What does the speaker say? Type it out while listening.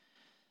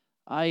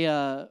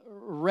I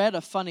read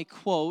a funny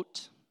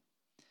quote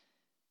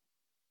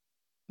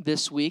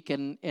this week,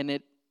 and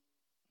it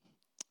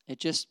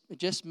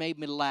just made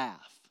me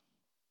laugh.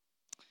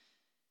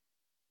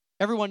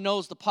 Everyone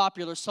knows the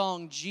popular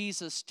song,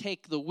 Jesus,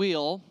 Take the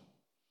Wheel.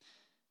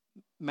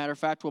 Matter of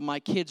fact, when my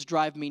kids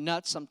drive me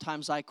nuts,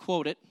 sometimes I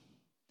quote it.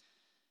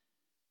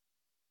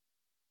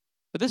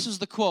 But this is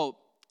the quote: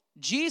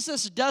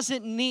 Jesus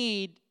doesn't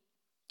need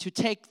to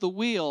take the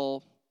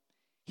wheel.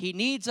 He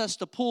needs us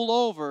to pull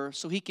over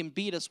so he can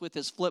beat us with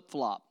his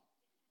flip-flop.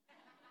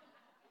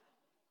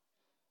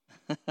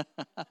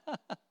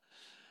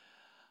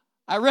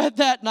 I read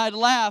that and I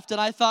laughed and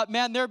I thought,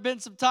 man, there have been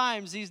some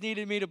times he's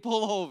needed me to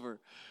pull over.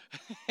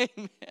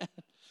 Amen.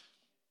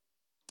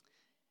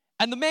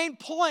 And the main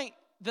point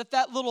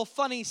that little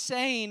funny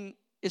saying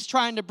is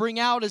trying to bring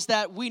out is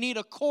that we need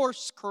a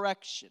course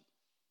correction.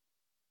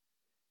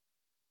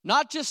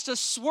 Not just a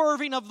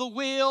swerving of the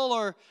wheel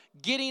or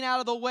getting out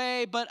of the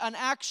way, but an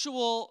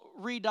actual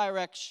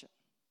redirection.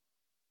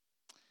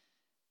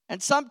 And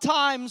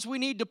sometimes we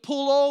need to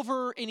pull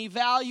over and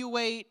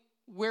evaluate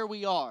where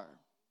we are.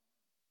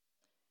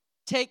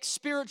 Take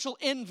spiritual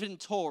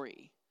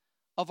inventory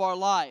of our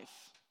life.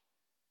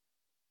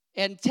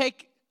 And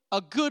take a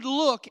good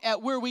look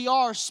at where we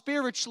are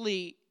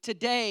spiritually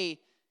today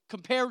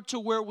compared to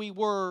where we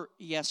were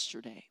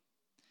yesterday.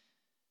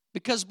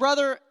 Because,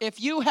 brother,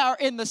 if you are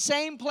in the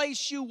same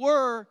place you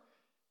were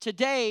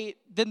today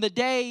than the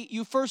day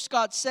you first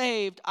got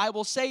saved, I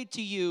will say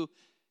to you,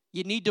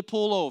 you need to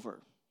pull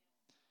over.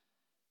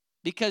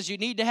 Because you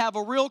need to have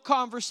a real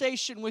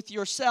conversation with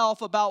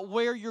yourself about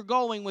where you're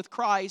going with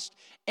Christ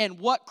and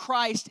what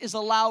Christ is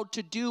allowed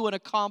to do and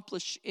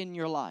accomplish in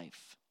your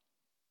life.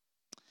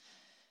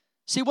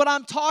 See, what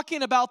I'm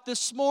talking about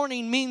this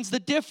morning means the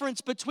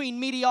difference between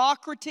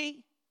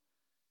mediocrity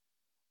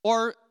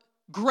or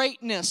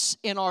greatness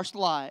in our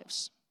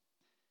lives.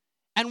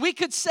 And we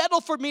could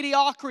settle for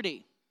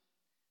mediocrity.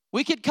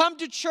 We could come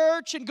to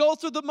church and go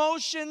through the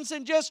motions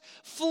and just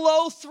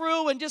flow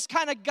through and just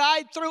kind of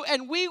guide through,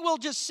 and we will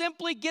just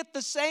simply get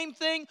the same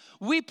thing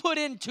we put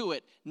into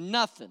it,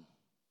 nothing.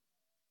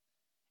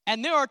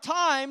 And there are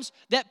times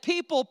that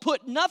people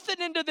put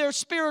nothing into their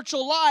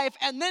spiritual life,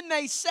 and then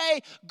they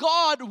say,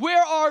 God,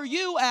 where are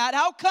you at?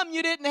 How come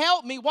you didn't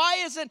help me?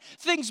 Why isn't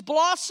things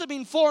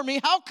blossoming for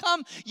me? How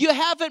come you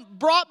haven't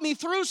brought me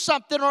through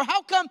something? Or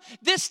how come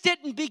this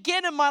didn't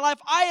begin in my life?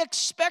 I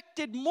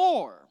expected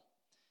more.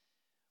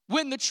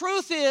 When the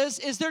truth is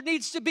there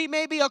needs to be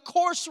maybe a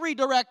course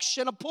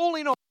redirection, a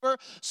pulling over,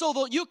 so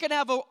that you can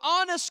have an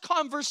honest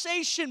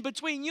conversation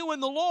between you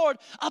and the Lord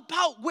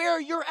about where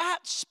you're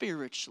at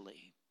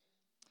spiritually.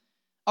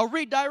 A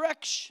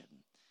redirection.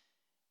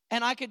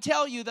 And I can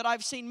tell you that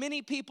I've seen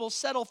many people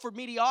settle for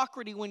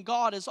mediocrity when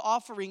God is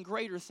offering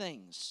greater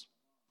things.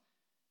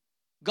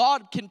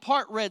 God can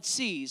part Red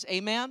Seas,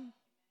 amen?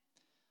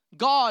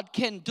 God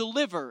can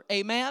deliver,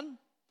 amen?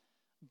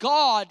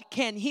 God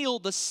can heal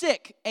the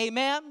sick,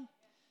 amen?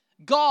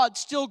 God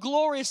still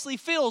gloriously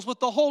fills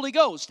with the Holy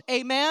Ghost,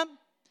 amen?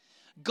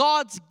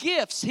 God's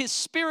gifts, his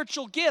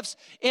spiritual gifts,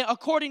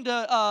 according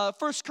to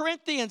 1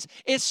 Corinthians,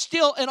 is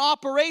still in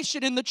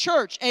operation in the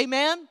church.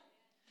 Amen?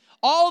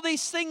 All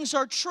these things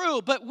are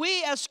true, but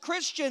we as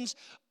Christians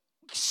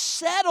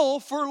settle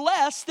for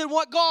less than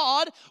what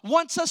God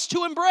wants us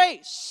to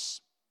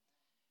embrace.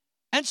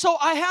 And so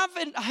I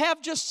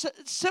have just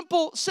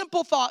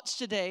simple thoughts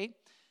today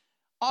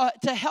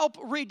to help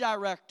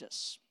redirect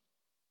us.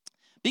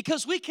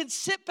 Because we can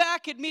sit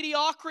back in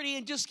mediocrity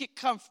and just get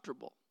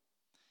comfortable.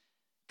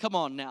 Come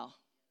on now.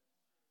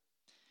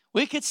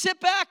 We could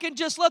sit back and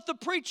just let the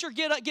preacher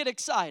get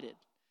excited.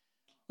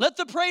 Let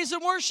the praise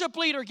and worship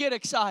leader get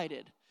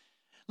excited.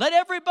 Let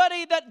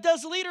everybody that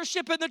does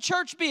leadership in the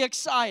church be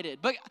excited.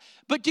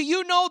 But do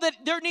you know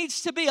that there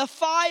needs to be a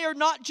fire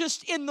not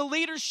just in the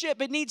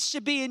leadership, it needs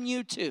to be in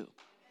you too.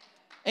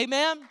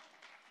 Amen?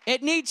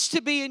 It needs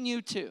to be in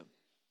you too.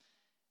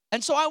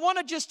 And so I want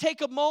to just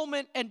take a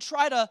moment and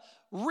try to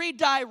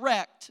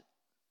redirect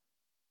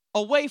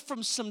away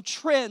from some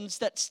trends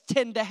that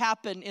tend to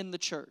happen in the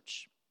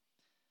church.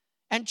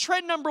 And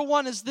trend number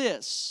one is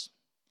this: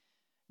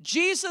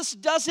 Jesus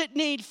doesn't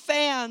need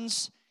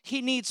fans,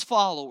 he needs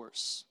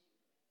followers.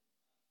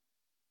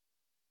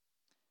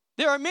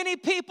 There are many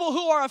people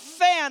who are a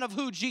fan of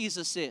who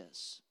Jesus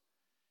is.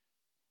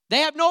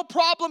 They have no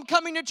problem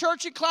coming to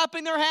church and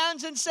clapping their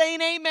hands and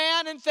saying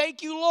amen and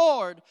thank you,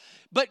 Lord.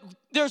 But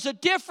there's a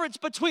difference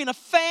between a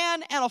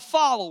fan and a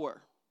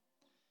follower.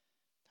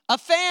 A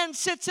fan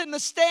sits in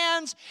the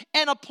stands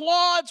and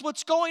applauds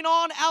what's going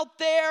on out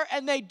there,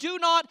 and they do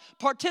not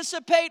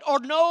participate or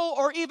know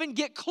or even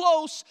get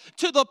close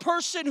to the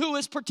person who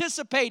is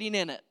participating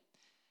in it.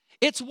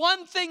 It's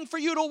one thing for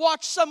you to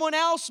watch someone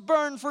else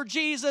burn for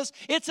Jesus.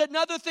 It's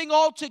another thing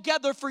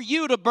altogether for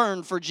you to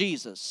burn for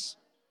Jesus.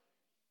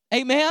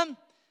 Amen?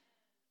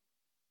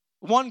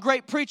 One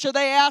great preacher,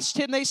 they asked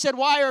him, they said,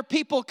 why are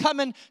people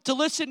coming to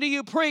listen to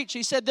you preach?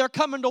 He said, they're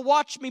coming to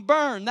watch me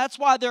burn. That's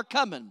why they're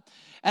coming.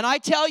 And I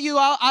tell you,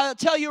 I'll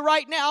tell you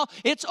right now,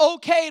 it's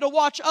okay to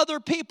watch other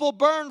people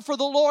burn for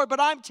the Lord, but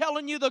I'm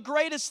telling you the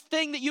greatest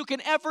thing that you can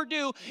ever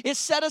do is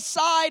set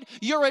aside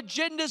your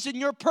agendas and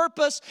your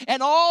purpose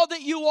and all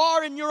that you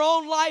are in your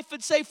own life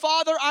and say,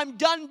 Father, I'm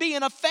done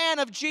being a fan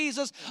of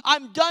Jesus.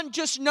 I'm done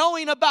just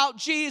knowing about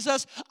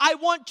Jesus. I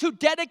want to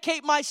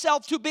dedicate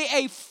myself to be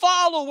a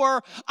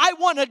follower. I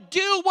want to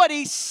do what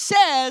He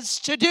says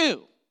to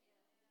do.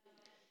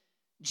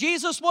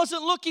 Jesus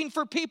wasn't looking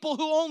for people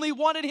who only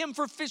wanted Him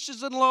for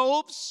fishes and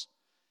loaves.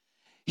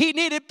 He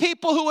needed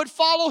people who would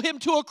follow Him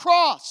to a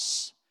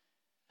cross.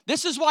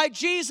 This is why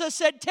Jesus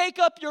said, take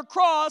up your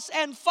cross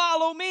and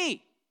follow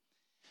me.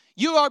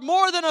 You are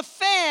more than a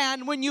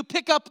fan when you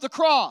pick up the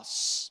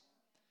cross.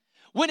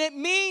 When it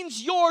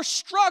means your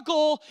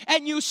struggle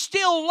and you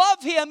still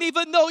love Him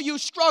even though you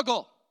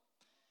struggle.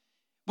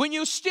 When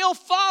you still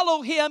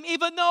follow Him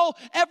even though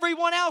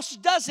everyone else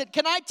doesn't.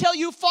 Can I tell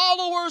you,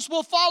 followers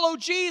will follow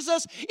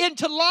Jesus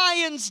into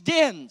lions'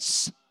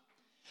 dens.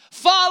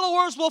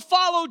 Followers will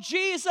follow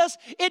Jesus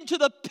into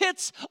the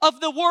pits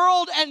of the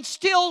world and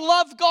still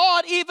love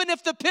God even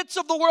if the pits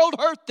of the world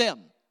hurt them.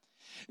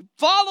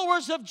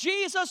 Followers of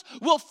Jesus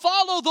will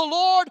follow the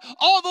Lord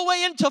all the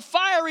way into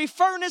fiery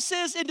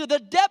furnaces, into the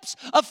depths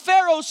of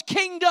Pharaoh's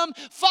kingdom,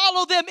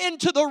 follow them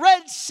into the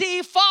Red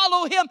Sea,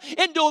 follow Him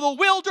into the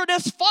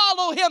wilderness,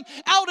 follow Him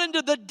out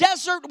into the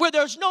desert where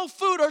there's no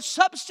food or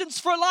substance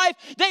for life.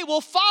 They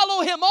will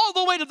follow Him all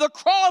the way to the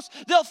cross.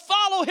 They'll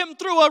follow Him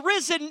through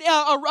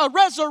a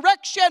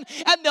resurrection,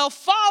 and they'll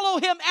follow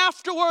Him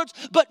afterwards.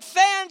 But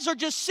fans are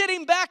just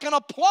sitting back and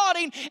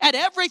applauding at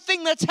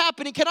everything that's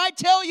happening. Can I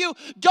tell you,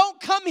 don't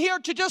come here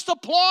to just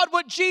applaud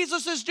what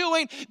Jesus is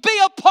doing.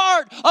 Be a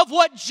part of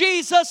what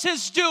Jesus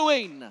is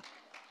doing.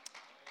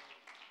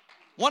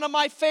 One of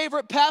my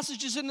favorite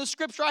passages in the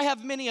scripture, I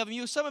have many of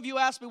you. Some of you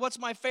ask me, what's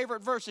my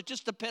favorite verse? It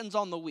just depends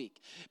on the week.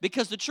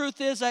 Because the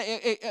truth is,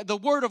 the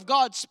Word of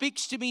God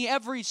speaks to me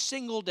every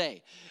single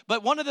day.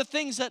 But one of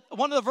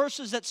the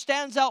verses that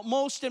stands out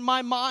most in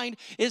my mind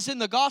is in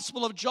the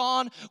Gospel of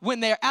John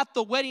when they're at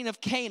the wedding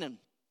of Canaan.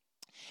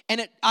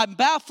 And I'm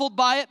baffled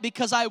by it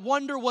because I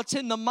wonder what's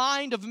in the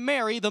mind of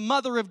Mary, the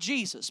mother of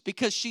Jesus.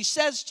 Because she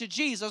says to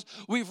Jesus,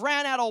 we've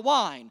ran out of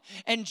wine.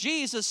 And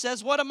Jesus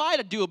says, what am I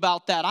to do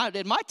about that?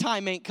 My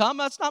time ain't come.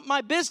 That's not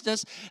my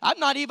business.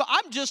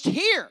 I'm just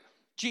here,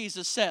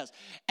 Jesus says.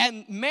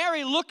 And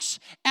Mary looks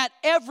at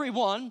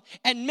everyone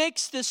and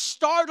makes this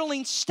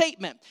startling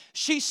statement.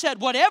 She said,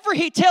 whatever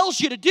He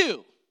tells you to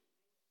do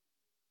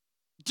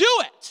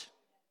it.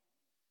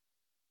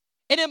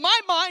 And in my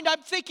mind,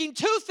 I'm thinking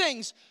two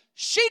things.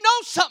 She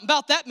knows something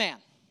about that man.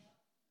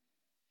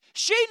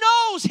 She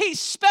knows he's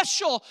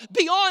special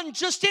beyond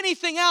just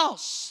anything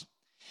else.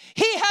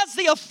 He has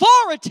the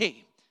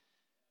authority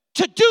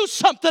to do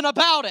something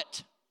about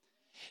it.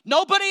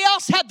 Nobody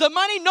else had the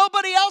money.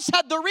 Nobody else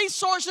had the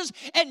resources.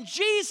 And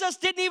Jesus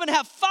didn't even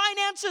have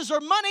finances or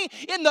money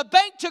in the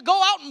bank to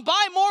go out and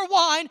buy more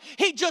wine.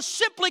 He just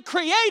simply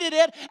created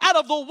it out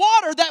of the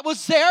water that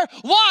was there.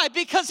 Why?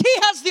 Because He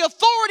has the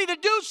authority to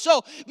do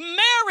so.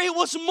 Mary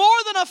was more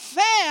than a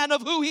fan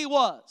of who He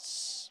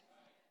was.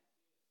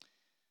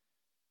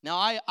 Now,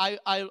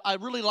 I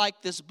really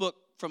like this book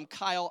from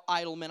Kyle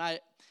Idleman.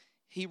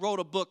 He wrote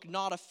a book,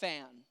 Not a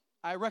Fan.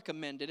 I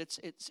recommend it.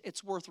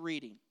 It's worth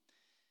reading.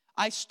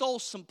 I stole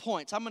some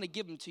points. I'm going to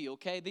give them to you,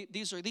 okay?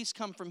 These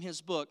come from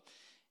his book,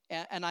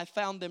 and I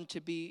found them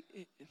to be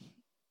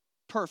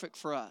perfect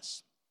for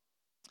us.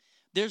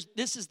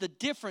 This is the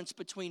difference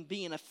between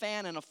being a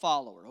fan and a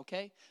follower,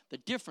 okay? The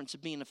difference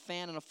of being a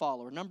fan and a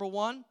follower. Number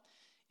one,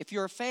 if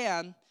you're a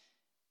fan,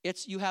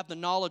 you have the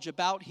knowledge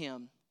about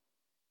Him,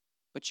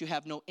 but you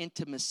have no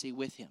intimacy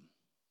with Him.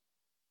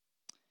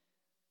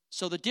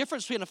 So the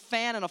difference between a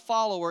fan and a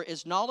follower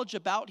is knowledge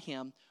about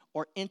Him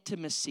or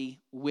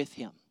intimacy with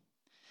Him.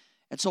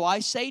 And so I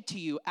say to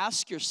you,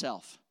 ask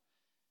yourself,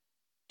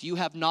 do you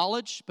have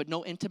knowledge but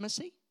no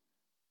intimacy?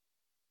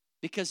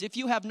 Because if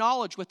you have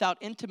knowledge without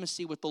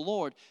intimacy with the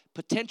Lord,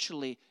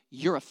 potentially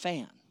you're a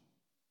fan.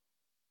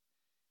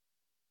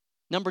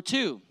 Number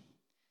two,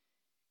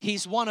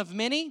 He's one of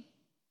many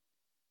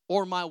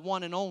or my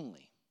one and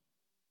only.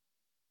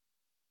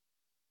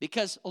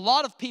 Because a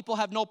lot of people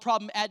have no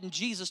problem adding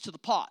Jesus to the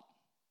pot.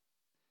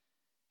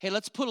 Hey,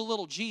 let's put a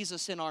little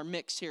Jesus in our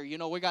mix here. You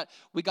know, we got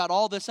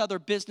all this other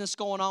business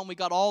going on. We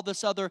got all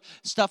this other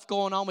stuff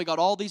going on. We got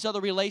all these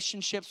other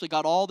relationships. We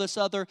got all this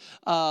other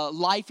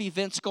life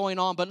events going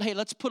on. But hey,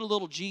 let's put a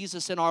little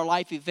Jesus in our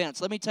life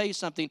events. Let me tell you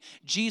something.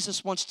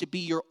 Jesus wants to be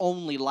your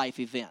only life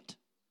event.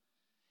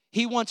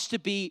 He wants to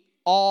be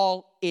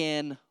all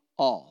in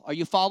all. Are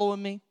you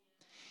following me?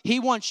 He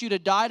wants you to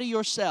die to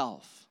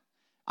yourself.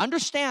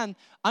 Understand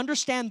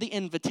the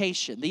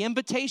invitation. The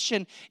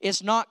invitation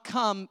is not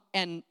come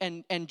and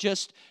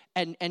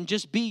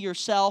just be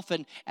yourself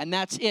and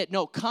that's it.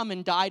 No, come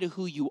and die to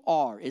who you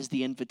are is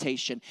the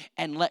invitation,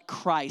 and let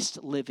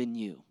Christ live in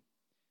you.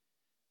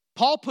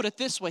 Paul put it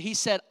this way. He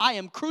said, I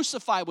am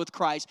crucified with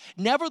Christ.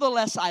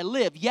 Nevertheless I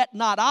live, yet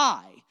not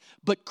I,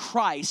 but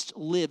Christ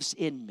lives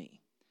in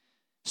me.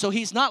 So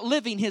he's not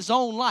living his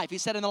own life. He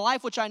said, in the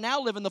life which I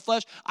now live in the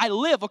flesh, I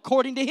live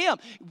according to him.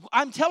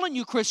 I'm telling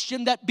you,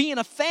 Christian, that being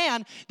a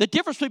fan, the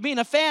difference between being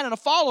a fan and a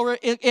follower,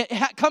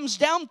 it comes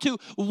down to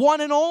one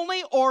and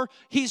only, or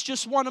he's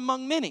just one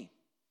among many.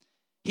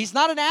 He's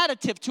not an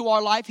additive to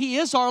our life. He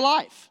is our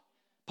life.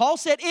 Paul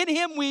said, in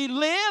him we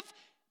live,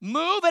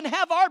 move, and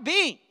have our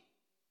being.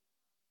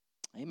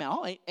 Amen.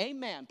 Oh,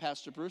 amen,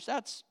 Pastor Bruce.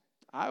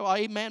 I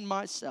amen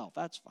myself.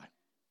 That's fine.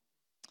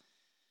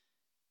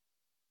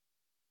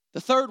 The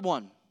third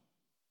one,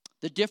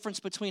 the difference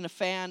between a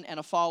fan and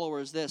a follower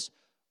is this: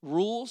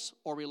 rules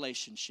or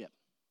relationship.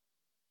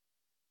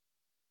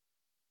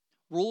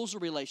 Rules or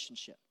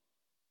relationship.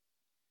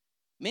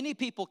 Many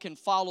people can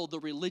follow the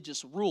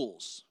religious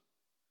rules.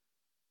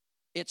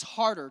 It's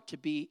harder to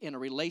be in a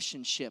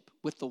relationship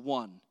with the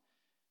one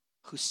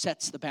who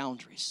sets the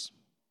boundaries.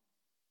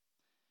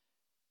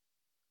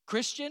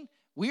 Christian,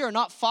 we are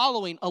not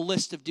following a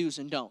list of do's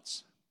and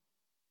don'ts.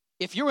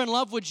 If you're in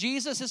love with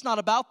Jesus, it's not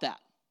about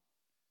that.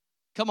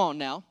 Come on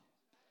now.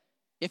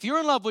 If you're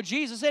in love with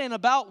Jesus, it ain't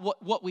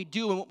about what we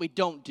do and what we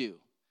don't do.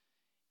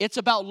 It's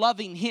about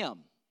loving him.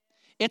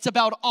 It's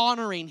about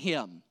honoring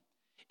him.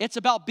 It's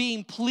about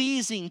being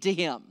pleasing to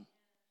him.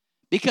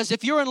 Because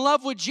if you're in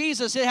love with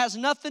Jesus, it has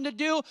nothing to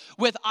do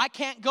with, I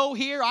can't go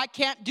here, I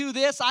can't do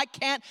this, I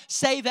can't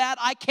say that,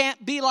 I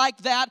can't be like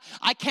that,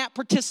 I can't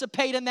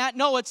participate in that.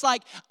 No, it's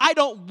like, I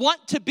don't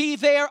want to be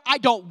there, I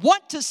don't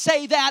want to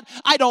say that,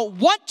 I don't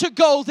want to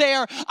go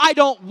there, I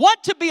don't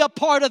want to be a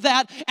part of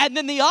that. And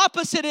then the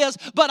opposite is,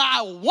 but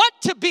I want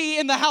to be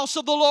in the house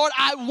of the Lord,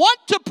 I want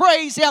to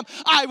praise him,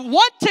 I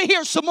want to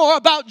hear some more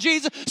about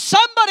Jesus.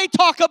 Somebody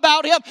talk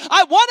about him.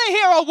 I want to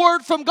hear a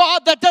word from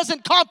God that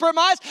doesn't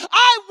compromise.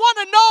 I want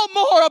to know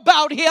more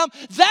about him.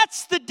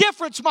 That's the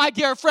difference, my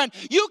dear friend.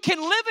 You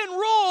can live in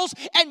rules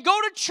and go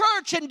to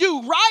church and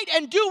do right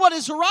and do what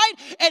is right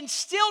and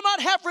still not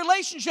have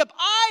relationship.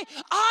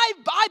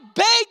 I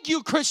beg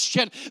you,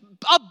 Christian,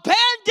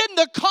 abandon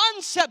the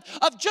concept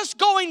of just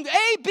going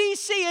A, B,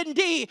 C, and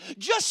D.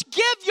 Just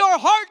give your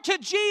heart to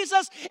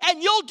Jesus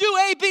and you'll do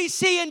A, B,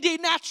 C, and D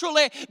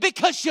naturally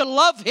because you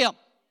love him.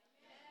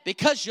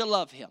 Because you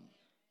love him.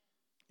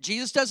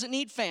 Jesus doesn't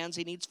need fans,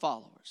 he needs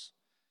followers.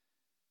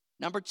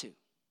 Number two,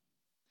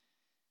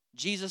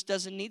 Jesus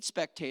doesn't need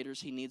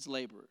spectators, he needs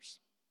laborers.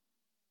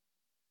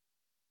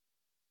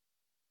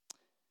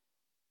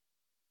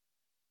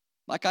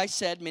 Like I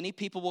said, many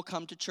people will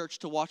come to church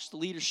to watch the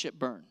leadership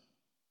burn.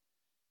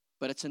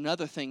 But it's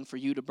another thing for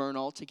you to burn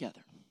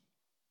altogether.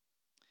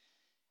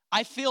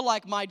 I feel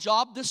like my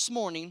job this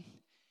morning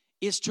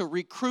is to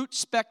recruit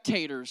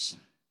spectators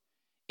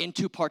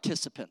into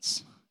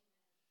participants.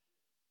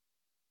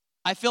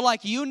 I feel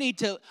like you need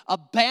to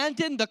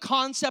abandon the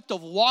concept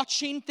of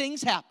watching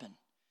things happen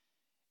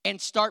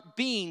and start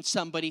being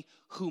somebody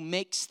who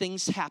makes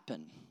things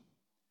happen.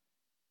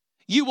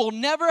 You will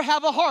never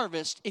have a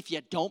harvest if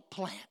you don't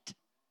plant.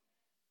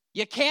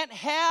 You can't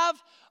have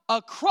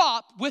a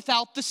crop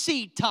without the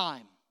seed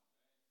time.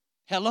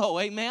 Hello,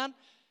 amen?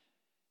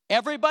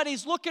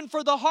 Everybody's looking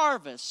for the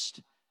harvest,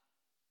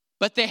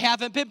 but they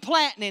haven't been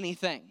planting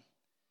anything.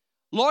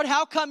 Lord,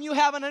 how come you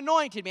haven't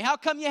anointed me? How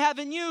come you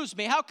haven't used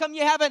me? How come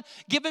you haven't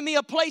given me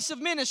a place of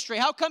ministry?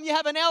 How come you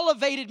haven't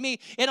elevated me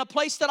in a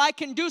place that I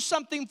can do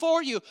something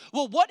for you?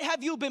 Well, what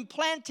have you been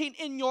planting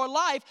in your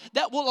life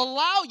that will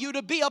allow you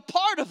to be a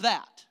part of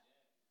that?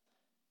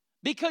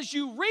 Because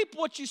you reap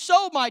what you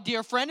sow, my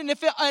dear friend. And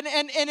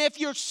if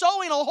you're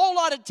sowing a whole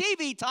lot of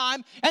TV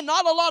time and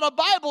not a lot of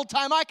Bible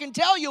time, I can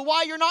tell you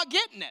why you're not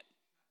getting it.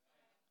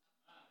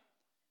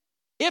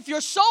 If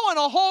you're sowing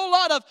a whole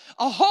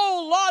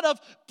lot of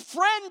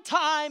friend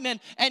time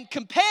and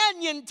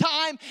companion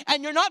time,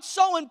 and you're not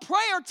sowing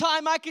prayer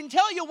time, I can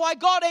tell you why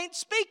God ain't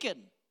speaking.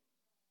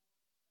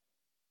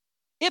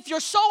 If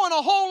you're sowing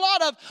a whole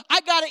lot of,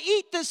 I got to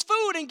eat this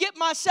food and get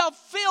myself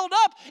filled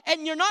up,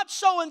 and you're not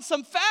sowing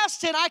some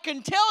fasting, I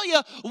can tell you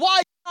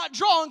why you're not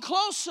drawing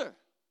closer.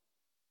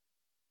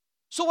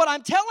 So what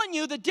I'm telling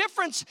you, the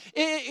difference,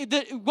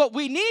 what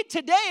we need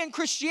today in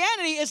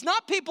Christianity is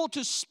not people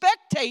to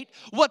spectate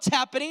what's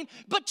happening,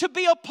 but to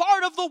be a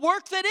part of the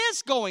work that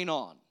is going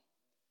on,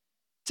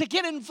 to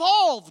get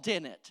involved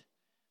in it.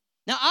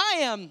 Now,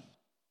 I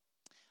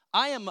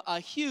am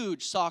a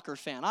huge soccer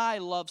fan. I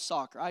love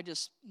soccer.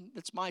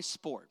 It's my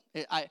sport.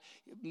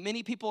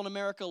 Many people in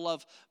America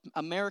love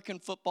American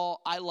football.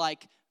 I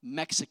like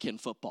Mexican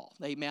football,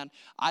 amen.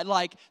 I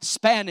like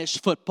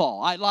Spanish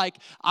football. I like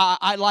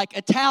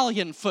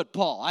Italian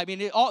football. I mean,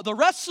 the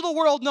rest of the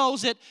world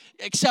knows it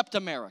except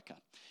America.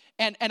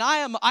 And I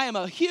am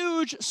a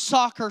huge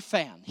soccer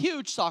fan.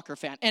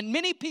 And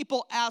many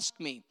people ask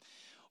me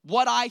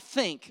what I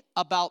think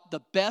about the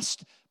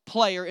best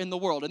player in the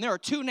world. And there are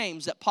two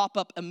names that pop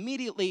up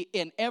immediately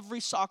in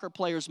every soccer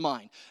player's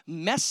mind: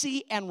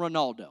 Messi and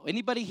Ronaldo.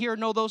 Anybody here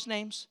know those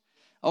names?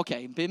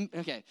 Okay.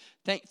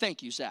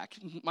 Thank you, Zach.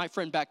 My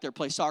friend back there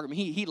plays soccer.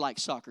 He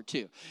likes soccer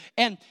too.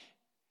 And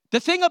The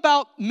thing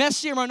about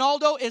Messi and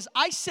Ronaldo is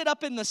I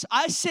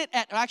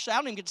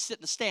don't even get to sit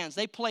in the stands.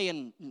 They play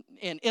in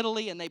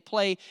Italy and they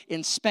play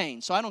in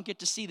Spain, so I don't get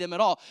to see them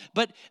at all.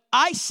 But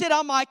I sit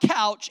on my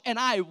couch and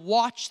I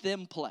watch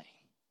them play.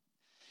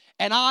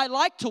 And I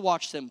like to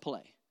watch them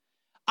play.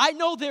 I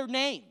know their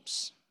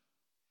names.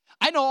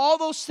 I know all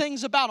those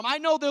things about them. I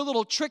know their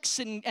little tricks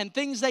and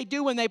things they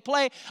do when they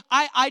play.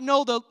 I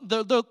know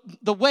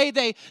the way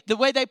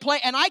they play,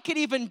 and I can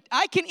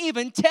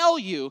even tell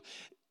you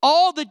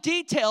all the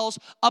details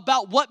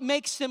about what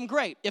makes them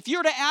great. If you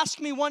were to ask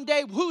me one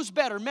day who's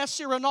better,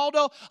 Messi or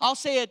Ronaldo, I'll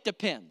say it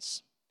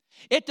depends.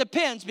 It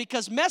depends,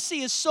 because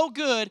Messi is so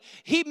good,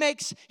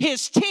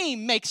 his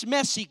team makes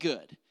Messi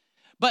good.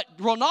 But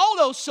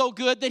Ronaldo's so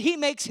good that he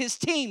makes his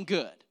team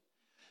good.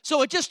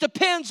 So it just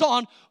depends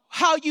on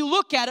how you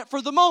look at it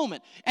for the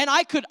moment. And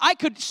I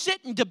could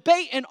sit and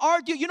debate and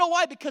argue. You know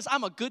why? Because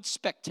I'm a good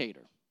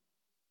spectator.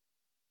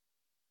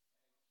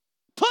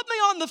 Put me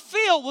on the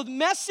field with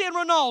Messi and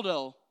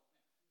Ronaldo,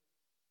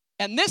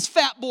 and this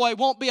fat boy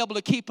won't be able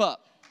to keep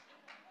up.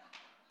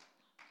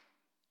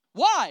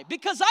 Why?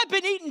 Because I've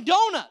been eating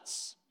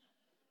donuts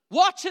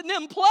watching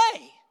them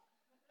play.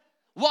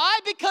 Why?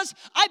 Because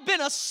I've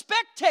been a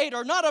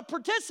spectator, not a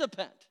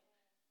participant.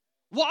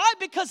 Why?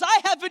 Because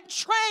I haven't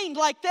trained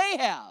like they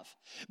have.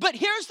 But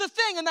here's the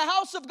thing, in the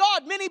house of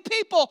God, many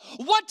people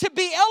want to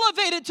be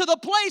elevated to the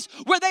place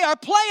where they are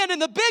playing in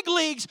the big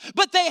leagues,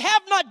 but they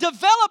have not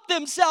developed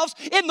themselves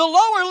in the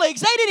lower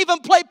leagues. They didn't even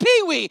play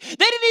Pee-wee. They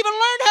didn't even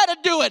learn how to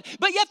do it,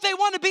 but yet they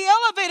want to be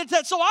elevated to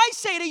that. So I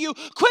say to you,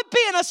 quit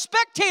being a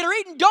spectator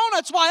eating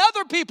donuts while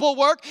other people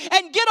work,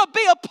 and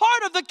be a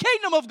part of the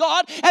kingdom of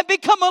God and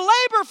become a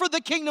laborer for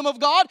the kingdom of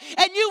God,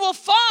 and you will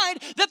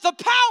find that the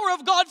power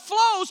of God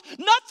flows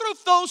not through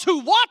those who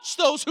watch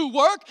those who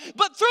work,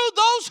 but through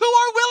those who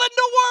are willing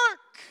to work.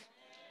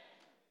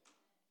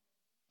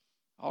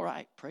 All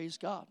right, praise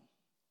God.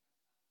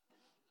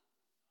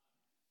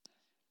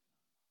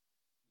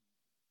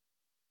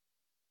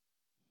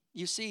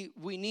 You see,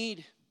 we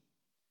need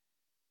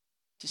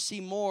to see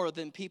more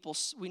than people.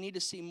 We need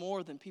to see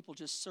more than people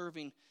just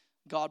serving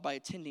God by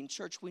attending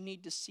church. We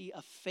need to see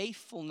a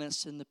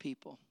faithfulness in the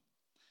people.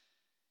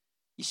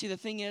 You see, the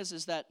thing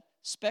is that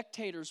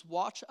spectators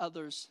watch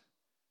others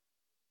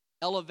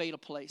elevate a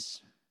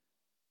place.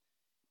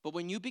 But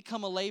when you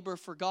become a laborer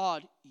for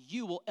God,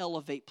 you will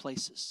elevate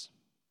places.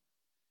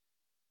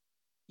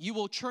 You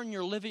will turn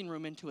your living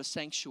room into a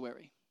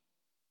sanctuary.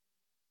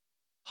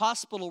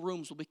 Hospital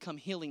rooms will become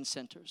healing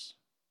centers.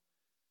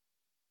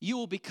 You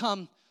will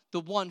become the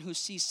one who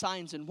sees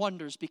signs and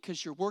wonders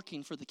because you're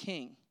working for the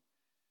King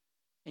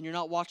and you're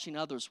not watching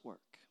others work.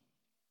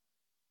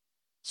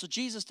 So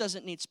Jesus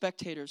doesn't need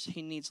spectators,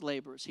 he needs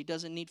laborers. He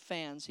doesn't need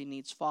fans, he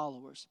needs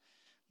followers.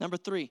 Number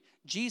 3,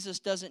 Jesus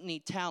doesn't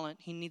need talent,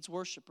 he needs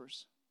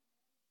worshipers.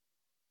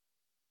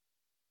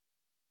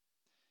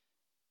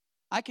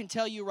 I can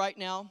tell you right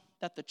now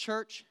that the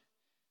church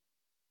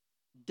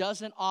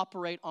doesn't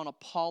operate on a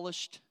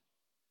polished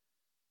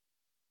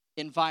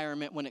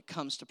environment when it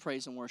comes to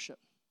praise and worship.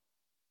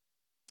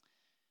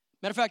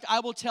 Matter of fact,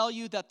 I will tell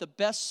you that the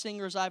best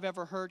singers I've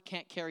ever heard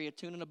can't carry a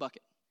tune in a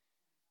bucket.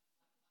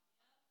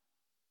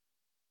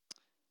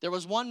 There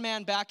was one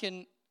man back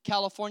in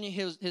California,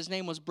 his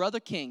name was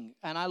Brother King,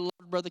 and I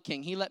loved Brother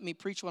King. He let me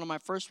preach one of my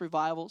first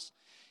revivals.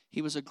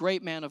 He was a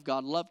great man of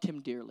God, loved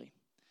him dearly.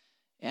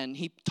 And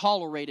he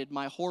tolerated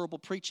my horrible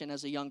preaching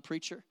as a young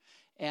preacher.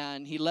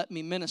 And he let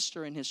me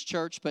minister in his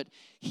church. But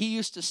he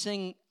used to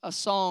sing a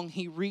song,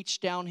 He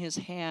Reached Down His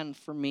Hand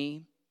for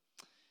Me.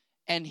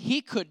 And I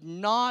couldn't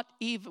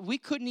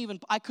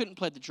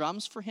play the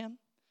drums for him.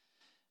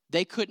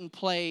 They couldn't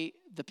play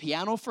the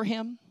piano for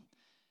him.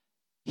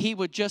 He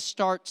would just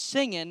start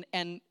singing,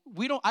 and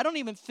I don't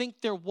even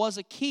think there was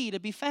a key to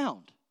be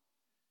found.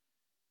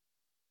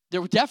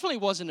 There definitely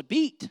wasn't a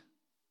beat.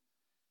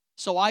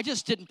 So I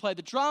just didn't play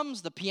the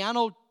drums. The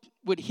piano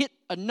would hit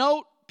a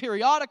note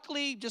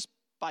periodically just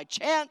by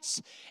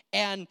chance,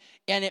 and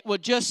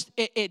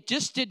it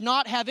just did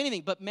not have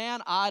anything. But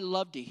man, I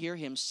loved to hear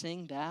him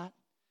sing that.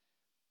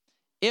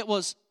 It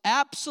was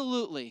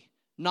absolutely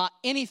not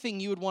anything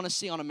you would want to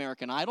see on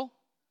American Idol,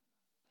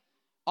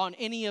 on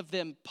any of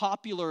them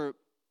popular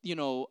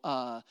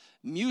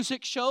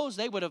music shows.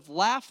 They would have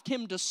laughed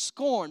him to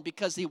scorn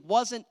because he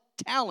wasn't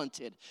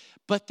talented,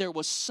 but there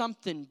was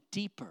something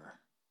deeper.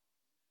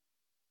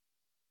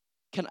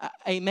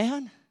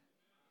 Amen?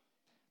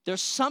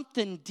 There's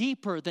something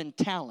deeper than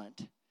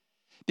talent.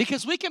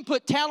 Because we can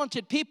put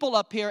talented people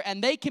up here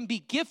and they can be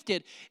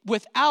gifted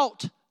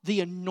without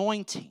the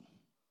anointing.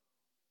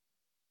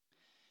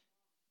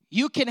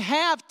 You can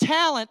have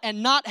talent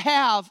and not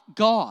have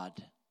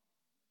God.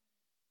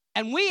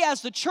 And we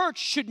as the church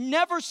should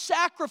never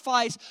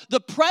sacrifice the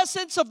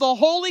presence of the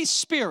Holy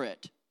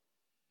Spirit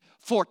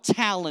for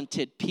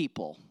talented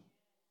people.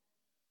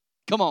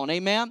 Come on,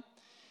 amen?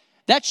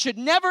 That should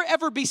never,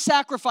 ever be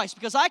sacrificed,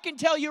 because I can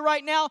tell you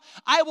right now,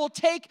 I will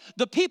take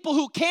the people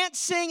who can't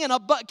sing and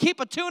keep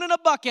a tune in a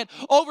bucket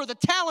over the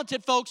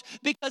talented folks,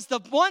 because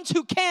the ones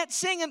who can't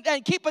sing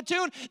and keep a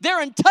tune,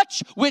 they're in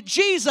touch with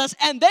Jesus,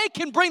 and they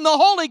can bring the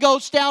Holy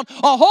Ghost down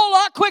a whole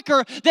lot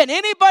quicker than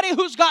anybody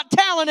who's got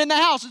talent in the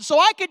house. And so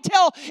I can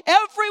tell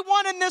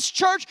everyone in this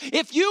church,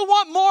 if you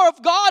want more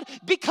of God,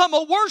 become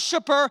a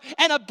worshiper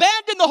and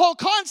abandon the whole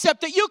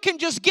concept that you can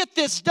just get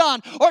this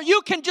done or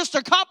you can just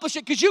accomplish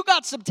it because you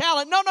got some talent.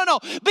 No.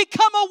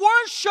 Become a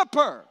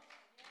worshiper.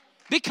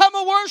 Become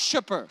a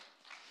worshiper.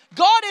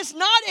 God is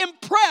not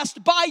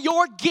impressed by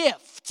your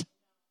gift.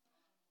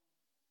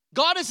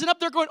 God isn't up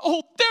there going,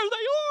 oh, there they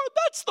are.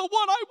 That's the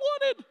one I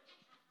wanted.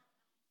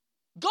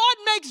 God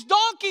makes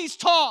donkeys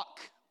talk.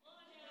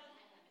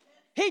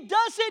 He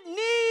doesn't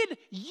need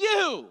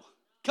you.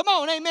 Come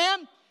on,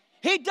 amen?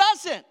 He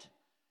doesn't.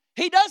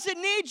 He doesn't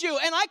need you.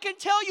 And I can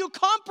tell you,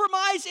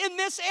 compromise in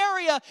this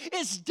area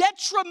is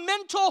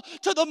detrimental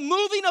to the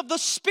moving of the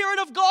Spirit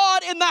of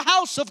God in the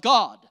house of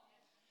God.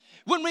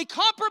 When we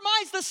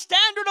compromise the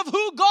standard of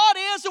who God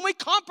is and we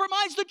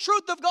compromise the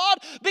truth of God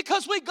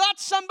because we got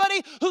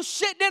somebody who's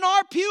sitting in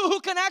our pew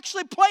who can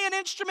actually play an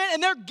instrument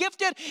and they're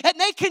gifted and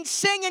they can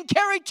sing and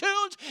carry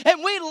tunes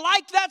and we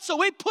like that, so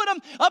we put them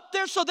up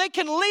there so they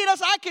can lead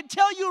us. I can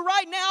tell you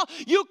right now,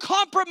 you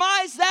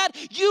compromise that,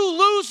 you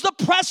lose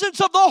the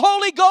presence of the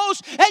Holy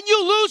Ghost and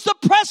you lose the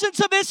presence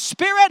of His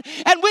Spirit,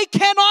 and we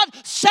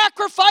cannot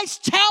sacrifice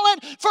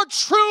talent for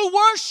true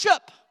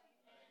worship.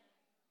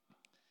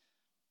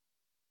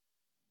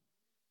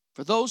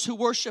 For those who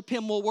worship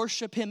Him will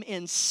worship Him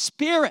in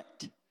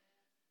spirit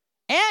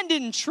and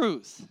in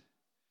truth.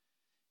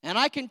 And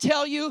I can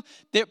tell you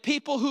that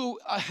people who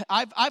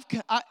I'm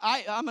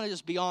going to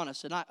just be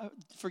honest, and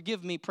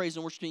forgive me, praise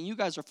and worship. You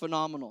guys are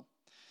phenomenal.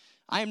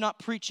 I am not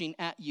preaching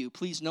at you.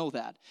 Please know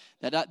that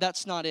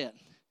that's not it.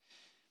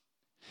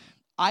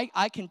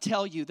 I can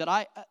tell you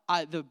that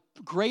the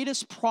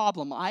greatest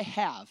problem I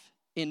have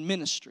in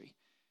ministry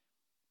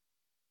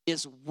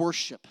is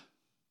worship.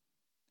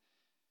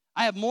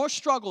 I have more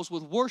struggles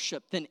with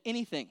worship than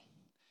anything,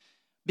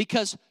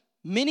 because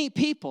many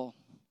people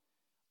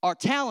are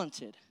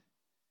talented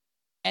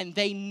and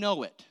they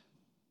know it.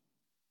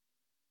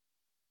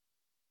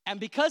 And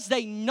because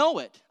they know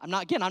it, I'm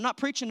not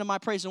preaching to my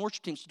praise and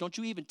worship team, so don't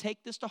you even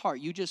take this to heart.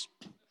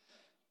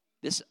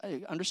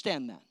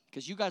 Understand that,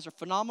 because you guys are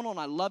phenomenal and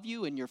I love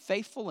you and you're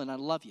faithful and I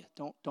love you.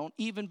 Don't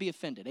even be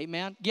offended.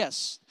 Amen?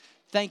 Yes.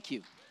 Thank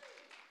you.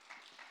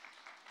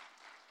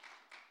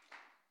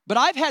 But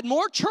I've had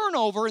more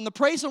turnover in the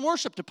praise and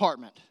worship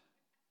department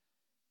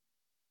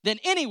than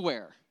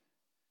anywhere.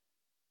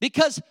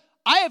 Because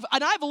I've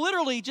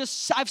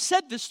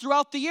said this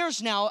throughout the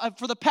years now.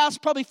 For the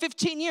past probably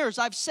 15 years,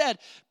 I've said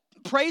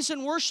praise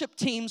and worship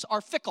teams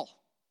are fickle.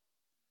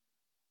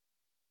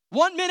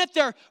 One minute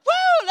they're,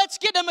 woo, let's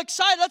get them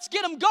excited, let's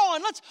get them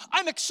going.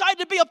 I'm excited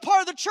to be a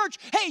part of the church.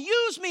 Hey,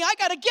 use me, I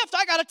got a gift,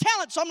 I got a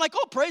talent. So I'm like,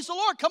 oh, praise the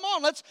Lord, come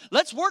on,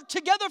 let's work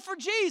together for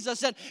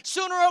Jesus. And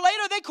sooner or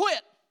later they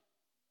quit.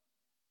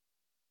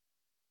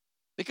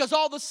 Because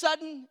all of a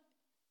sudden,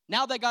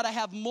 now they got to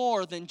have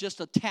more than just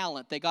a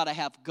talent. They got to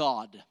have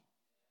God.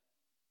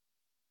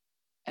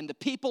 And the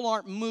people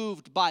aren't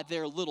moved by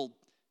their little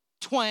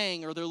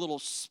twang or their little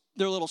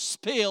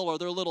spill or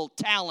their little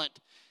talent,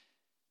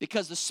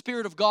 because the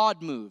Spirit of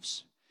God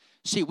moves.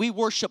 See, we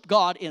worship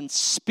God in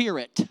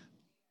spirit.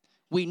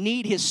 We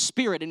need His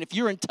Spirit. And if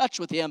you're in touch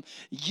with Him,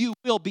 you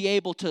will be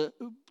able to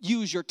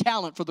use your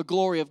talent for the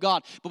glory of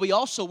God. But we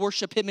also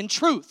worship Him in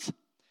truth.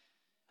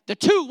 The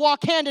two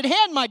walk hand in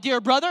hand, my dear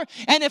brother.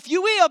 And if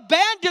we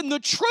abandon the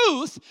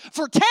truth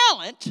for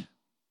talent,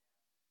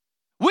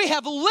 we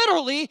have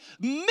literally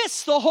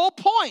missed the whole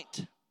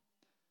point.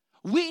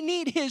 We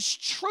need His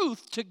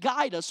truth to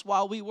guide us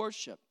while we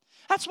worship.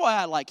 That's why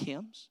I like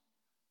hymns.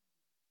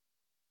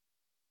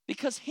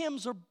 Because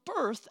hymns are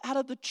birthed out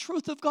of the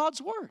truth of God's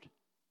Word.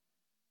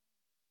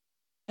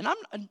 And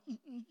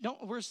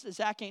where's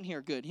Zach? Ain't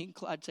here. Good.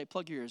 I'd say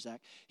plug your ears, Zach.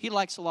 He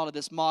likes a lot of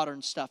this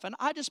modern stuff. And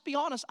I just be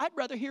honest, I'd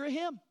rather hear a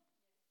hymn.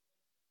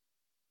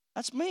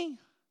 That's me.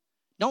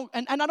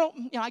 I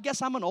don't. I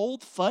guess I'm an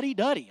old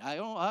fuddy-duddy.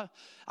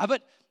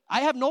 But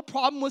I have no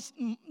problem with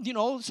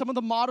some of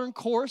the modern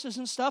choruses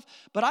and stuff.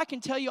 But I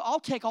can tell you, I'll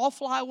take "I'll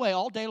Fly Away"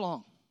 all day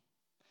long.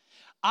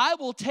 I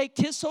will take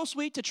 "'Tis So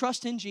Sweet to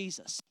Trust in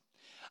Jesus."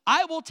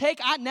 I will take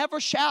 "I Never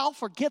Shall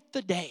Forget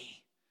the Day."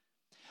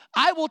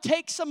 I will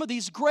take some of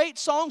these great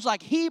songs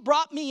like "He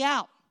Brought Me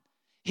Out."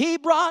 He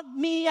brought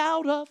me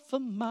out of a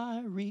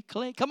miry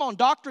clay. Come on,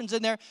 doctrine's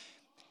in there.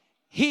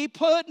 He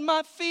put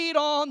my feet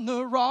on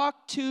the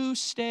rock to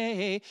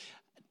stay.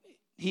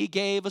 He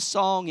gave a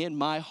song in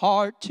my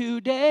heart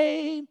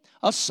today,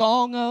 a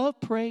song of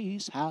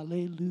praise,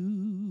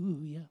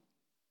 hallelujah.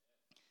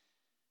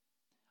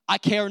 I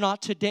care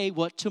not today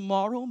what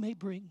tomorrow may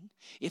bring,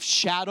 if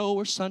shadow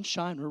or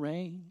sunshine or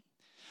rain.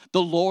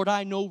 The Lord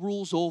I know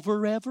rules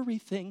over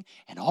everything,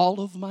 and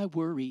all of my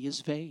worry is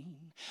vain.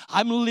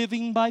 I'm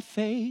living by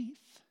faith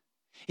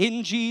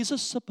in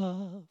Jesus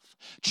above,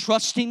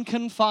 trusting,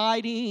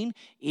 confiding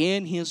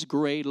in His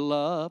great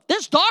love.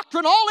 There's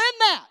doctrine all in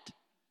that.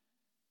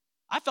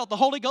 I felt the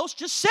Holy Ghost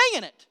just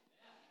singing it.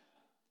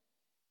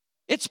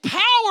 It's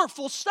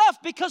powerful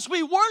stuff because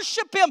we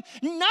worship Him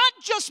not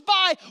just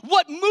by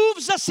what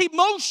moves us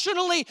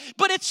emotionally,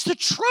 but it's the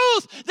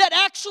truth that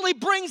actually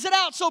brings it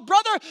out. So,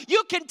 brother,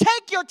 you can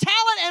take your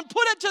talent and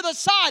put it to the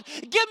side.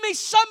 Give me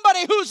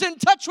somebody who's in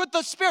touch with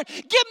the Spirit.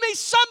 Give me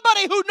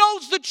somebody who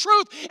knows the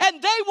truth, and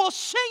they will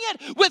sing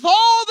it with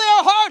all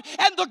their heart,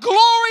 and the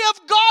glory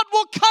of God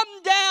will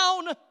come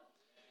down.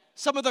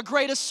 Some of the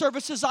greatest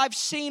services I've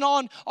seen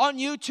on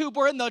YouTube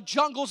were in the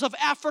jungles of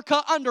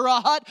Africa under a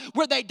hut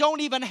where they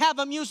don't even have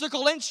a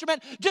musical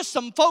instrument. Just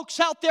some folks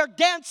out there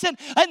dancing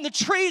in the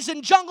trees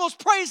and jungles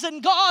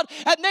praising God,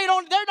 and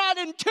they're not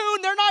in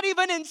tune, they're not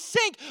even in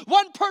sync.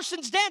 One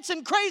person's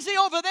dancing crazy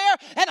over there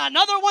and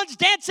another one's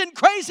dancing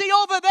crazy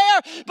over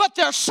there, but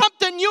there's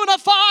something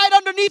unified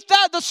underneath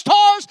the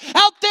stars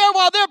out there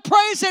while they're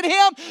praising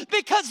Him,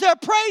 because they're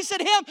praising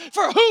Him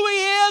for who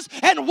He is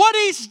and what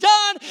He's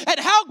done and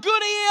how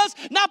good He is.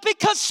 Not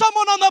because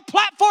someone on the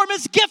platform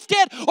is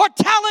gifted or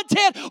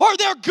talented or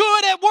they're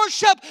good at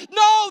worship.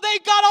 No, they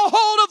got a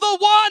hold of the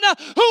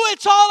one who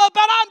it's all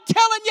about. I'm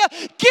telling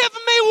you, give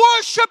me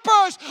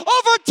worshipers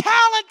over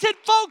talented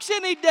folks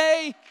any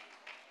day.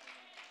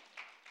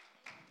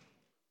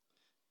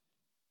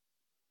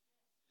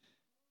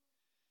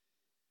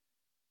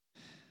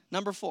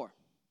 Number 4,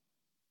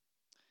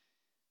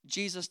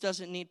 Jesus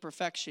doesn't need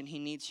perfection, He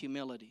needs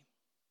humility.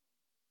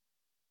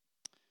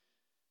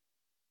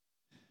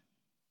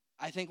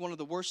 I think one of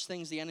the worst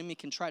things the enemy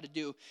can try to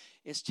do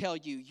is tell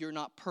you you're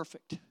not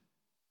perfect.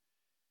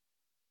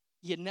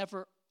 You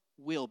never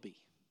will be.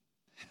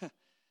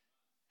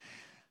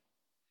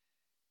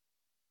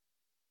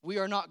 We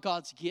are not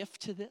God's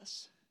gift to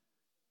this.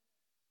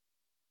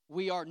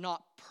 We are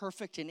not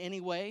perfect in any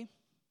way.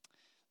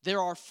 There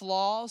are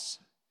flaws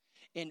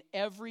in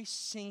every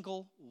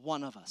single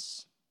one of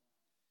us,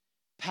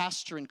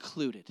 pastor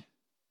included.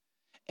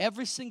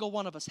 Every single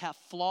one of us have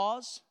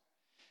flaws,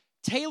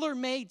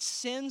 tailor-made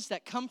sins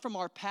that come from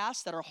our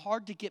past that are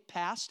hard to get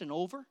past and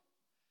over,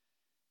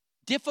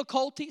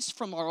 difficulties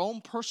from our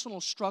own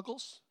personal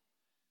struggles,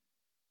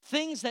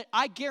 things that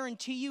I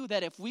guarantee you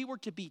that if we were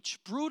to be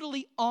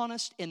brutally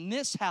honest in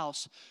this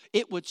house,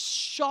 it would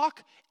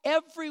shock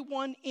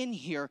everyone in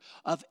here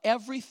of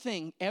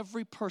everything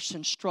every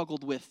person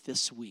struggled with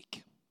this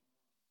week.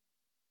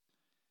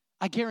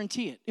 I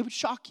guarantee it. It would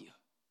shock you.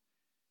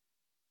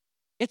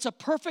 It's a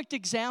perfect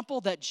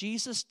example that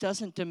Jesus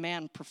doesn't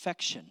demand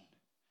perfection.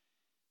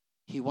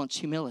 He wants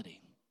humility.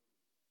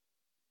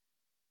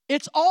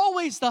 It's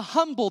always the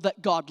humble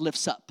that God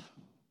lifts up.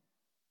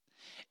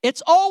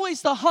 It's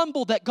always the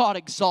humble that God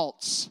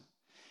exalts,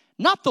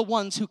 not the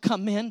ones who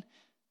come in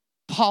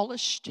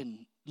polished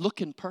and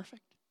looking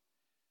perfect.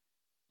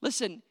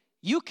 Listen,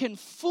 you can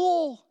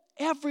fool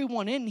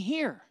everyone in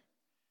here,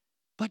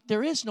 but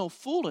there is no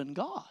fooling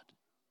God.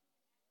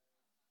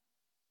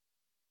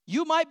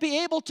 You might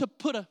be able to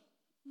put a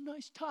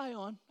nice tie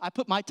on. I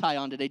put my tie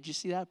on today. Did you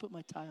see that? I put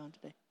my tie on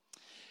today.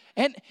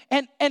 And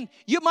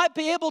you might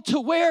be able to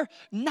wear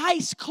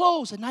nice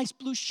clothes. A nice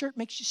blue shirt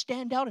makes you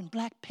stand out, and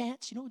black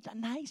pants,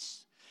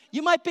 nice.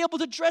 You might be able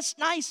to dress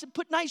nice and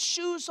put nice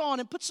shoes on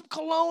and put some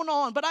cologne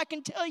on. But I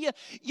can tell you,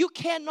 you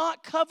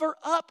cannot cover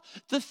up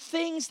the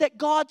things that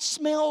God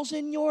smells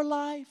in your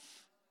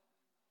life.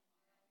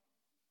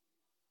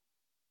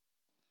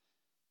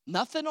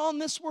 Nothing on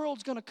this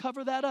world's going to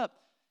cover that up.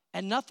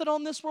 And nothing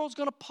on this world's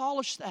going to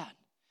polish that.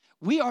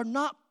 We are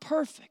not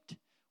perfect.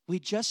 We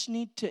just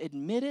need to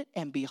admit it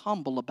and be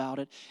humble about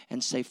it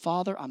and say,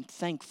 Father, I'm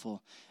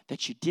thankful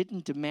that you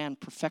didn't demand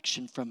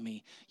perfection from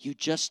me. You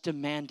just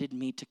demanded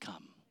me to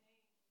come.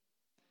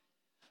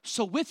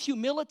 So with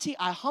humility,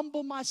 I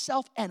humble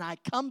myself and I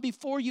come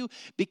before you,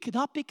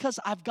 not because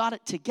I've got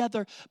it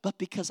together, but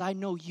because I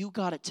know you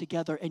got it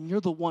together and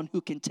you're the one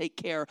who can take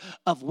care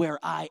of where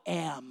I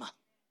am.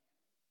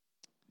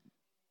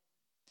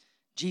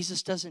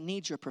 Jesus doesn't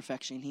need your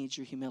perfection, He needs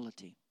your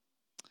humility.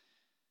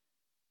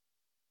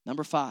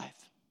 Number 5,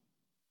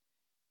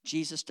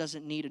 Jesus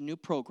doesn't need a new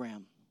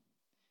program.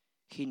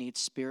 He needs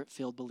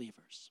Spirit-filled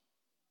believers.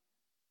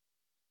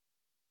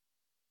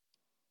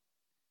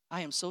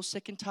 I am so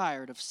sick and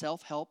tired of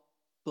self-help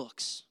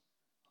books.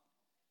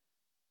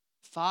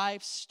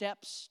 5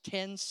 steps,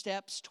 10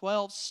 steps,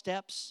 12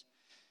 steps.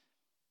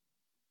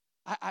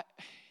 I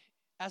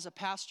as a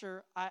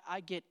pastor, I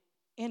get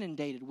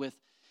inundated with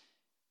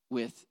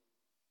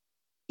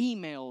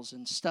emails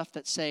and stuff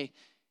that say,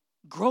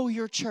 grow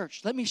your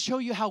church. Let me show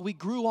you how we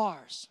grew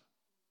ours.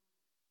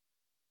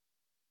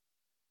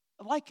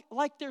 Like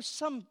there's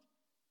some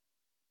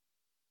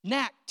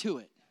knack to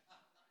it.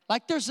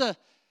 Like there's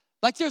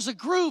a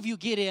groove you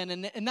get in,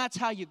 and that's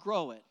how you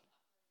grow it.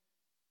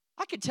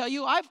 I can tell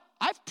you,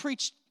 I've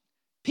preached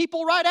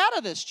people right out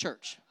of this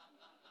church.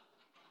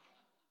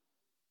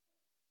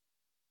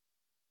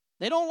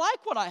 They don't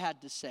like what I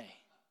had to say.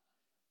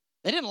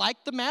 They didn't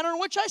like the manner in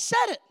which I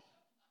said it.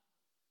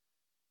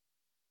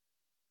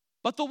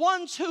 But the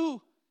ones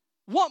who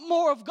want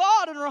more of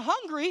God and are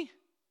hungry,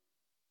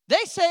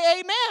 they say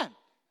amen.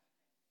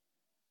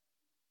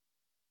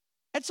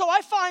 And so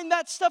I find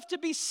that stuff to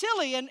be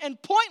silly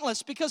and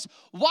pointless, because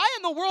why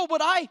in the world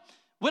would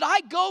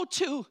I go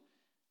to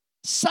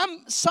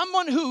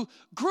someone who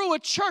grew a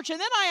church, and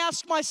then I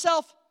ask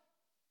myself,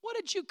 what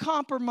did you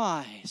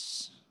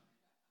compromise?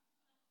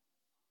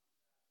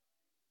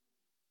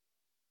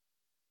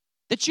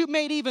 That you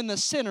made even the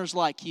sinners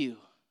like you.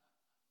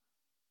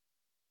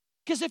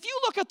 Because if you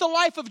look at the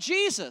life of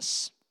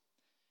Jesus,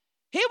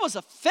 he was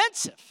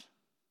offensive.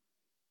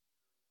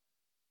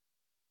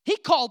 He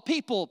called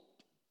people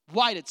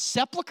whited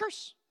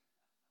sepulchres,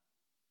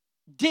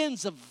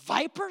 dens of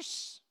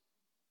vipers,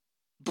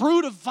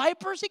 brood of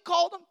vipers, he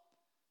called them.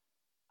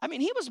 I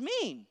mean, he was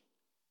mean.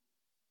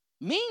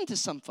 Mean to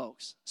some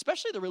folks,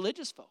 especially the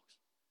religious folks.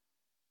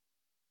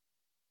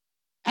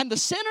 And the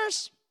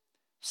sinners,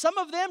 some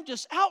of them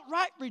just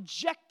outright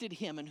rejected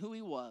him and who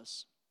he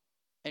was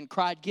and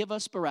cried, "Give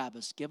us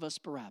Barabbas, give us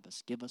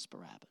Barabbas, give us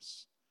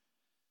Barabbas."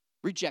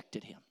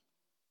 Rejected him.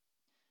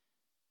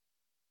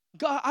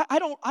 God, I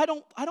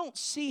don't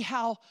see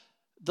how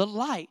the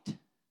light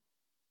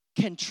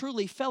can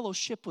truly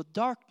fellowship with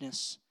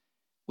darkness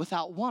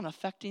without one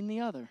affecting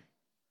the other.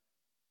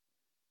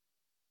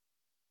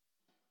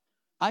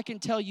 I can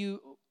tell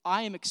you,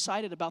 I am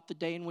excited about the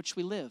day in which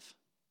we live.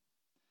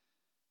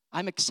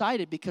 I'm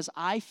excited because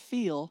I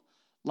feel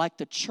like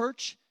the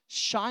church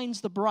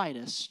shines the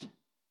brightest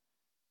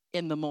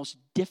in the most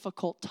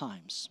difficult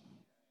times.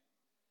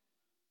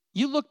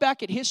 You look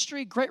back at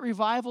history, great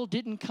revival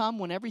didn't come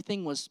when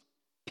everything was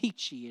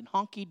peachy and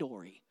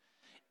honky-dory.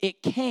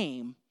 It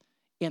came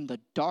in the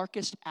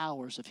darkest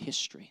hours of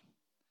history.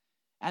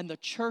 And the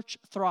church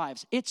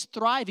thrives. It's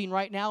thriving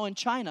right now in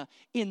China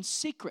in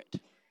secret.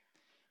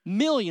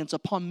 Millions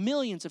upon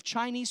millions of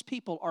Chinese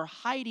people are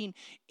hiding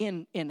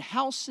in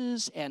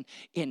houses and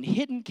in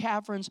hidden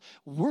caverns,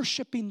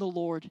 worshiping the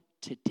Lord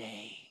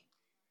today.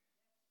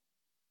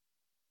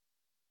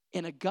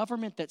 In a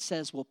government that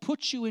says, we'll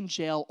put you in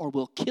jail or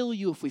we'll kill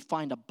you if we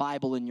find a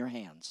Bible in your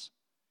hands.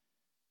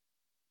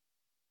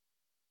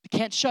 You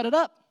can't shut it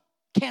up.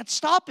 Can't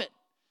stop it.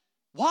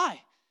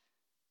 Why?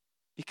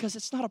 Because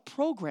it's not a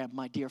program,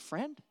 my dear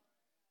friend.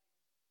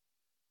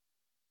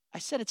 I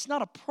said it's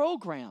not a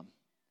program.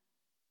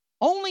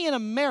 Only in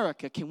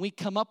America can we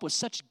come up with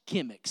such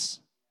gimmicks.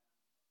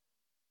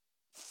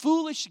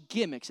 Foolish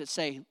gimmicks that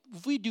say,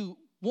 if we do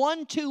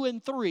 1, 2,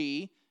 and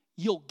 3,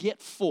 you'll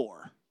get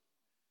 4.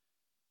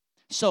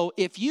 So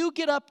if you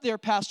get up there,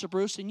 Pastor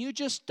Bruce, and you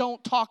just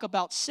don't talk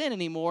about sin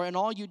anymore, and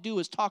all you do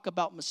is talk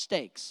about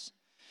mistakes.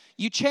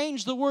 You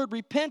change the word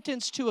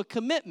repentance to a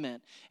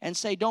commitment and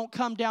say, don't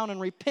come down and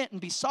repent and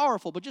be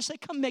sorrowful, but just say,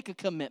 come make a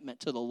commitment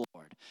to the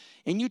Lord.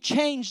 And you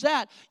change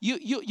that,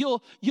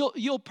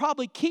 you'll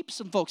probably keep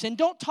some folks. And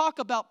don't talk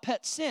about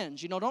pet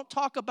sins. Don't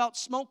talk about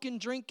smoking,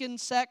 drinking,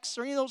 sex,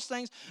 or any of those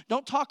things.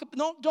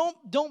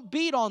 Don't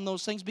beat on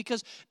those things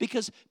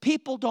because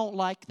people don't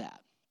like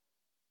that.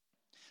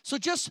 So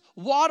just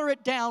water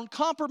it down,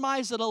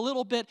 compromise it a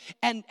little bit,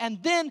 and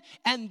then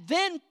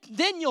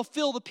you'll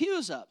fill the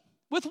pews up.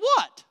 With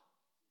what?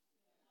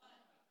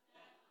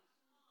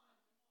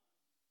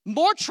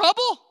 More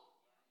trouble?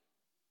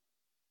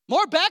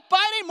 More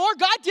backbiting? More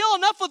God deal?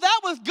 Enough with that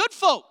with good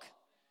folk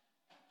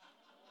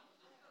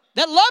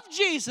that love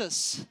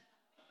Jesus,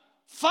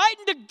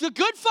 fighting the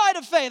good fight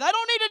of faith. I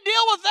don't need to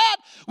deal with that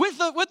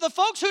with the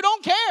folks who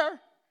don't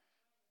care.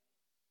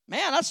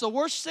 Man, that's the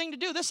worst thing to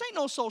do. This ain't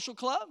no social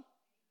club.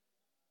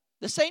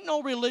 This ain't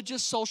no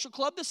religious social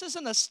club. This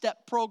isn't a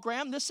step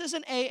program. This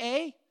isn't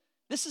AA.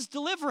 This is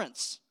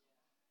deliverance.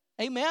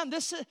 Amen.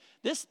 This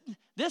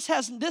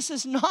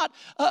is not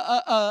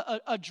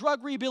a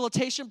drug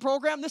rehabilitation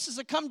program. This is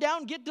a come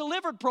down, get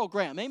delivered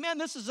program. Amen.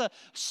 This is a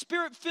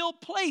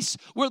spirit-filled place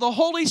where the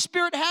Holy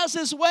Spirit has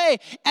his way,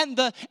 and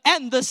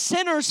the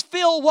sinners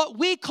feel what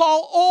we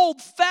call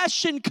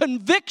old-fashioned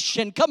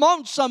conviction. Come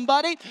on,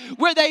 somebody.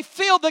 Where they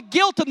feel the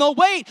guilt and the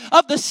weight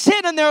of the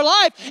sin in their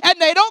life,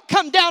 and they don't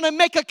come down and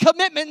make a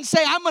commitment and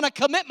say, I'm going to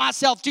commit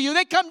myself to you.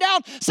 They come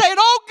down saying,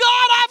 oh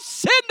God, I've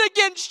sinned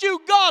against you,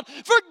 God.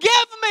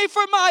 Forgive me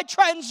for my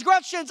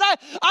transgressions.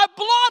 I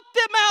blot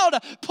them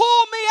out.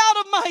 Pull me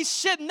out of my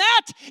sin.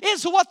 That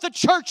is what the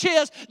church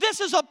is.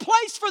 This is a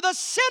place for the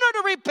sinner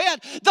to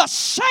repent, the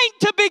saint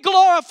to be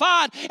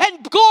glorified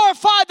and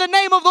glorify the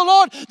name of the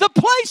Lord. The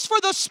place for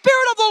the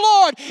Spirit of the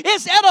Lord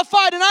is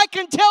edified. And I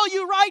can tell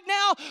you right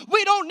now,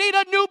 we don't need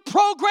a new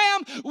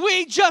program.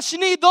 We just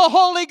need the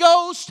Holy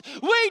Ghost.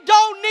 We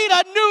don't need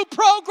a new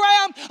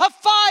program, a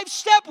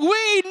 5-step.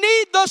 We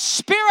need the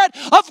Spirit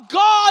of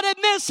God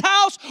in this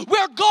house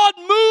where God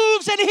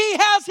moves and He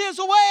has His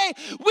way.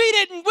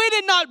 We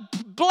did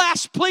not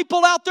blast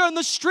people out there in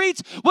the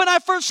streets when I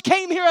first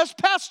came here as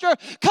pastor.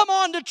 Come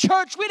on to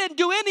church. We didn't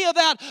do any of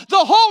that.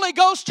 The Holy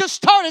Ghost just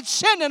started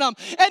sending them,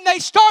 and they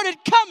started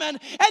coming,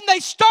 and they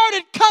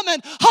started coming.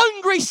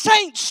 Hungry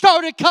saints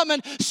started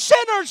coming.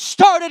 Sinners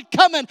started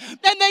coming,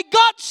 and they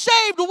got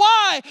saved.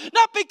 Why?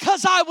 Not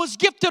because I was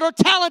gifted or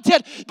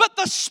talented, but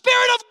the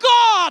Spirit of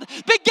God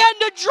began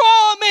to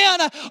draw them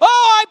in.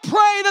 Oh, I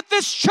pray that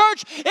this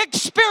church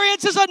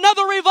experiences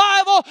another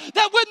revival,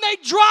 that when they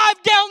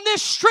drive down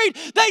this street,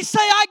 they say,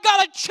 I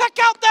got to check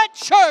out that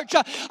church.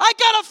 I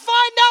got to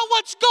find out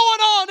what's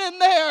going on in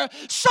there.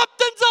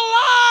 Something's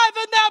alive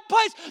in that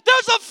place.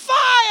 There's a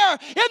fire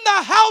in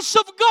the house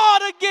of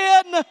God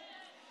again.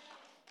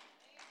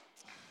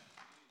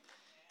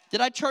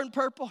 Did I turn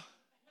purple?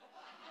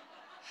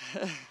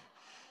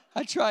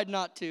 I tried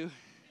not to.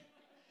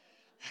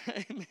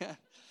 Amen.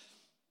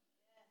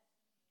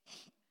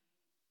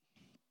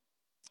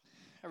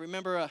 I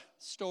remember a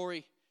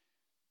story.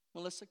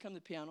 Melissa, come to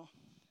the piano.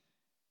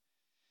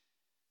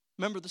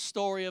 Remember the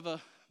story of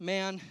a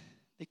man.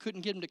 They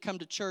couldn't get him to come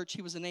to church.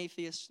 He was an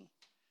atheist.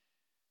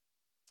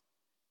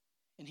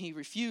 And he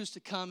refused to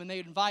come, and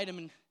they'd invite him.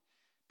 And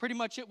pretty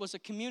much it was a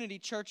community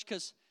church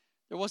because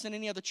there wasn't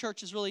any other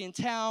churches really in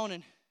town.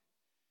 And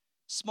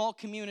small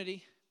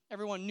community.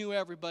 Everyone knew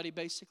everybody,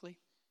 basically.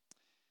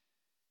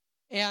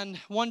 And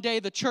one day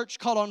the church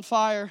caught on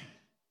fire.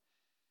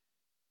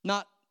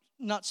 Not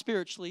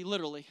spiritually,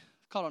 literally,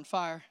 caught on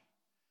fire.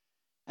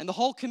 And the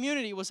whole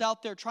community was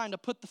out there trying to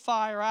put the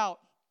fire out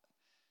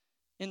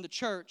in the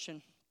church.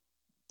 And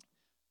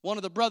one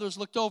of the brothers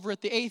looked over at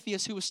the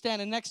atheist who was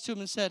standing next to him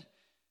and said,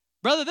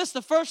 "Brother, this is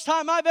the first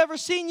time I've ever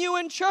seen you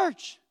in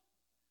church."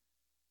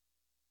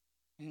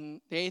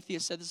 And the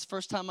atheist said, "This is the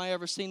first time I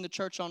ever seen the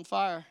church on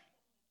fire."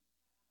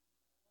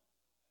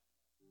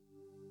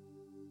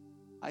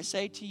 I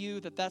say to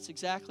you that that's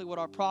exactly what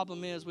our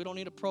problem is. We don't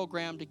need a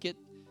program to get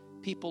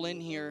people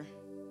in here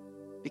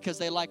because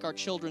they like our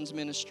children's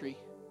ministry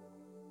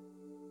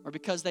or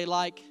because they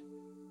like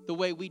the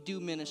way we do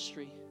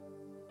ministry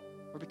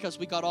or because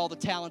we got all the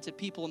talented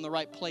people in the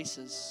right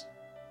places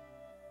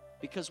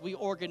because we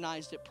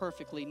organized it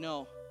perfectly.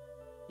 No.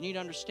 You need to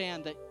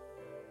understand that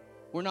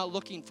we're not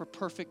looking for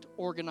perfect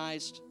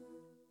organized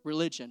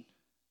religion.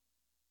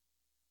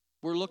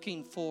 We're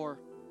looking for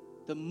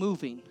the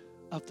moving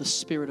of the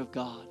Spirit of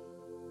God.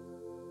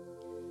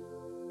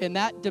 And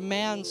that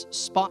demands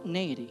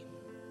spontaneity.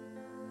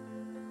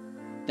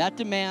 That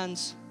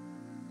demands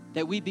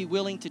that we be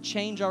willing to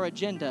change our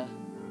agenda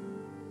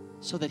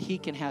so that He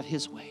can have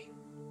His way.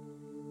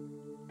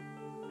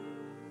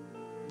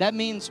 That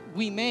means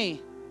we may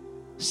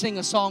sing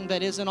a song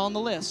that isn't on the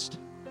list.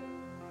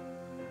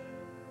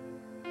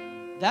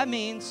 That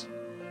means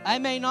I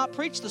may not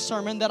preach the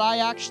sermon that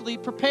I actually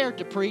prepared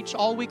to preach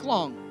all week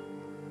long.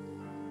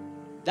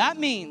 That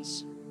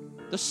means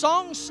the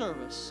song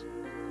service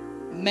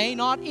may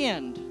not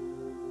end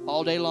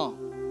all day long.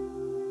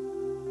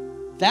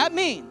 That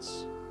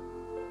means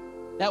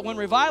that when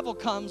revival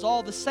comes,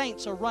 all the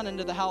saints are running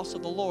to the house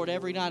of the Lord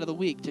every night of the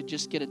week to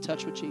just get in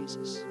touch with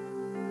Jesus.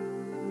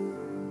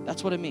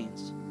 That's what it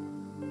means.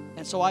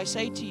 And so I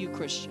say to you,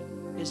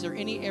 Christian, is there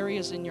any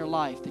areas in your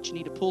life that you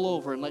need to pull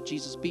over and let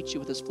Jesus beat you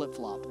with his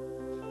flip-flop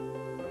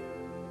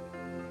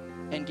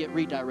and get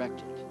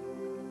redirected?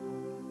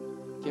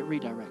 Get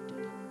redirected.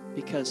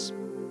 Because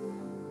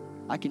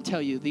I can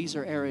tell you, these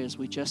are areas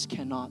we just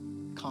cannot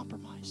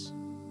compromise.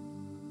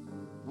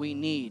 We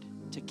need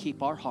to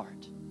keep our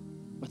heart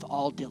with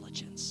all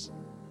diligence,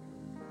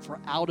 for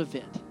out of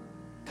it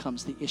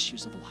comes the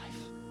issues of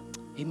life.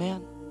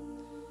 Amen.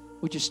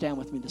 Would you stand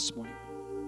with me this morning?